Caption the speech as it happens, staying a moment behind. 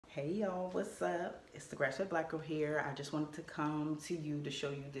Hey y'all, what's up? It's the Graduate Black Girl here. I just wanted to come to you to show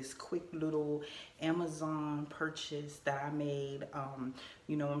you this quick little Amazon purchase that I made.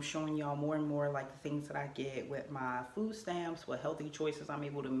 I'm showing y'all more and more like the things that I get with my food stamps, what healthy choices I'm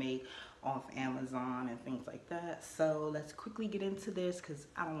able to make off Amazon and things like that. So let's quickly get into this because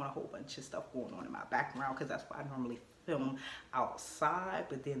I don't want a whole bunch of stuff going on in my background because that's why I normally film outside,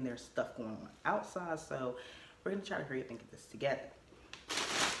 but then there's stuff going on outside. So we're gonna try to hurry up and get this together.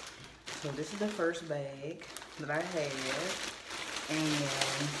 So this is the first bag that I have, and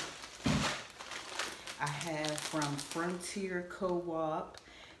I have from Frontier Co-op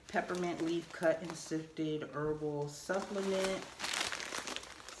peppermint leaf cut and sifted herbal supplement.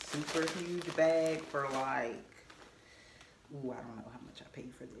 Super huge bag for like, I don't know how much I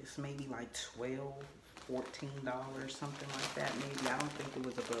paid for this. Maybe like $12, $14, something like that. Maybe I don't think it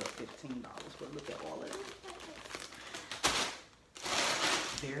was above $15. But look at all of it.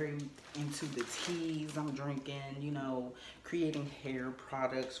 Very into the teas I'm drinking, creating hair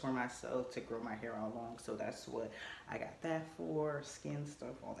products for myself to grow my hair out long. So that's what I got that for, skin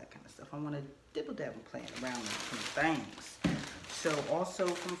stuff, all that kind of stuff. I want to dibble dabble playing around with some things. So also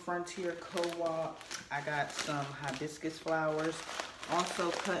from Frontier Co-op, I got some hibiscus flowers,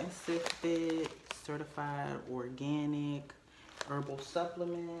 also cut and sifted, certified organic herbal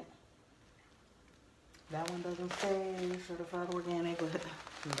supplement. That one doesn't say certified organic, but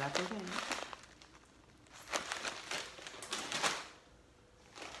that's okay.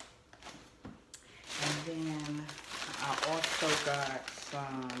 And then I also got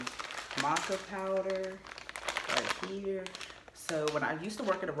some maca powder right here. So when I used to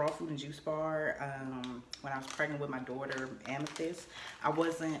work at a raw food and juice bar, when I was pregnant with my daughter, Amethyst, I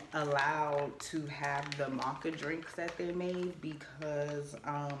wasn't allowed to have the maca drinks that they made because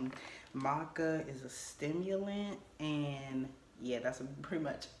maca is a stimulant, and yeah, that's pretty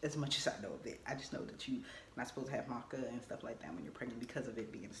much as much as I know of it. I just know that you're not supposed to have maca and stuff like that when you're pregnant because of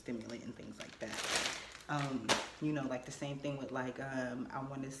it being a stimulant and things like that. Like the same thing with like, I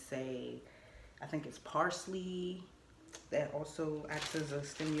want to say, I think it's parsley that also acts as a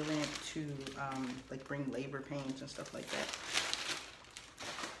stimulant to like bring labor pains and stuff like that.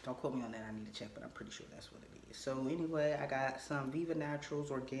 Don't quote me on that, I need to check, but I'm pretty sure that's what it is. So anyway, I got some Viva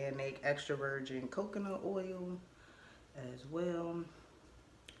Naturals organic extra virgin coconut oil as well.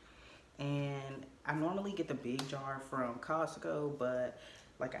 And I normally get the big jar from Costco, but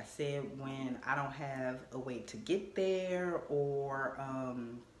like I said, when I don't have a way to get there or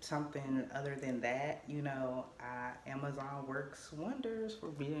something other than that, Amazon works wonders for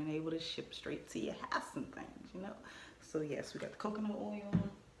being able to ship straight to your house and things, So yes, we got the coconut oil.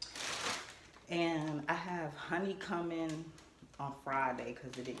 And I have honey coming on Friday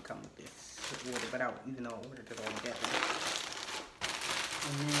because it didn't come with this order, but even though I ordered it all together.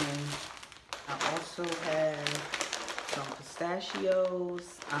 And then I also have some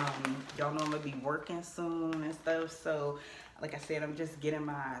pistachios. Y'all know I'm gonna be working soon and stuff, so like I said, I'm just getting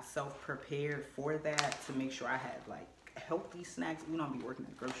myself prepared for that to make sure I have like healthy snacks. I'll be working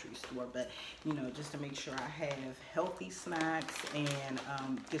at the grocery store, but just to make sure I have healthy snacks and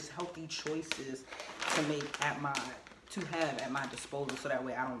just healthy choices to make at my disposal, so that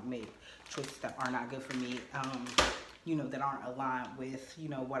way I don't make choices that are not good for me, that aren't aligned with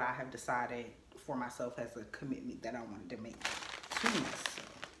what I have decided for myself as a commitment that I wanted to make to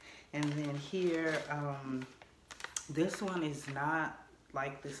myself. And then here, this one is not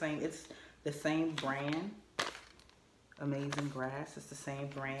like the same, it's the same brand, Amazing Grass, it's the same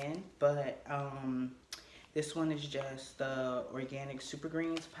brand, but this one is just the organic super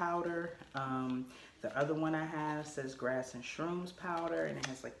greens powder. The other one I have says grass and shrooms powder, and it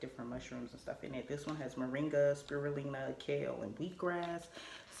has like different mushrooms and stuff in it. This one has moringa, spirulina, kale, and wheatgrass.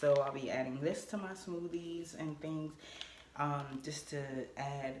 So I'll be adding this to my smoothies and things, just to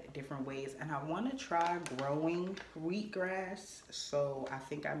add different ways. And I want to try growing wheatgrass, so I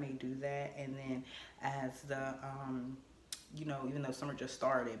think I may do that. And then as the even though summer just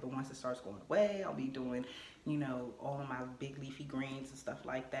started, but once it starts going away, I'll be doing all of my big leafy greens and stuff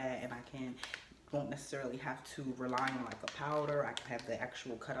like that, and I won't necessarily have to rely on like a powder. I can have the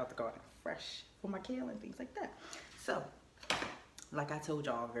actual cut out the garden fresh for my kale and things like that. So like I told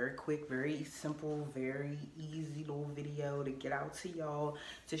y'all, very quick, very simple, very easy little video to get out to y'all,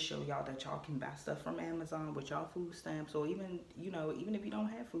 to show y'all that y'all can buy stuff from Amazon with y'all food stamps, or even, even if you don't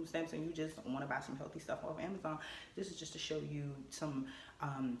have food stamps and you just want to buy some healthy stuff off Amazon, this is just to show you some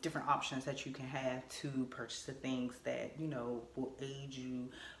different options that you can have to purchase the things that, you know, will aid you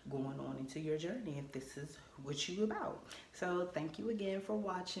going on into your journey if this is what you about. So thank you again for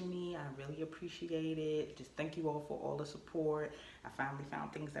watching me. I really appreciate it. Just thank you all for all the support. I finally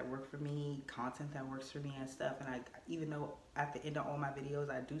found things that work for me, content that works for me and stuff. And even though at the end of all my videos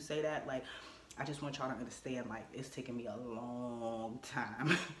I do say that, like, I just want y'all to understand, like, it's taken me a long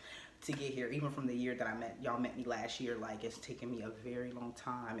time to get here. Even from the year that y'all met me last year, like, it's taken me a very long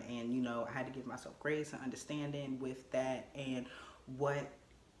time. And, you know, I had to give myself grace and understanding with that, and what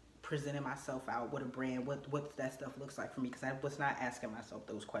presenting myself out, what a brand, what that stuff looks like for me, because I was not asking myself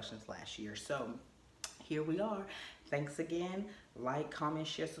those questions last year. So here we are. Thanks again. Like, comment,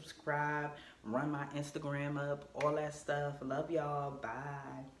 share, subscribe, run my Instagram up, all that stuff. Love y'all.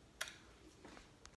 Bye.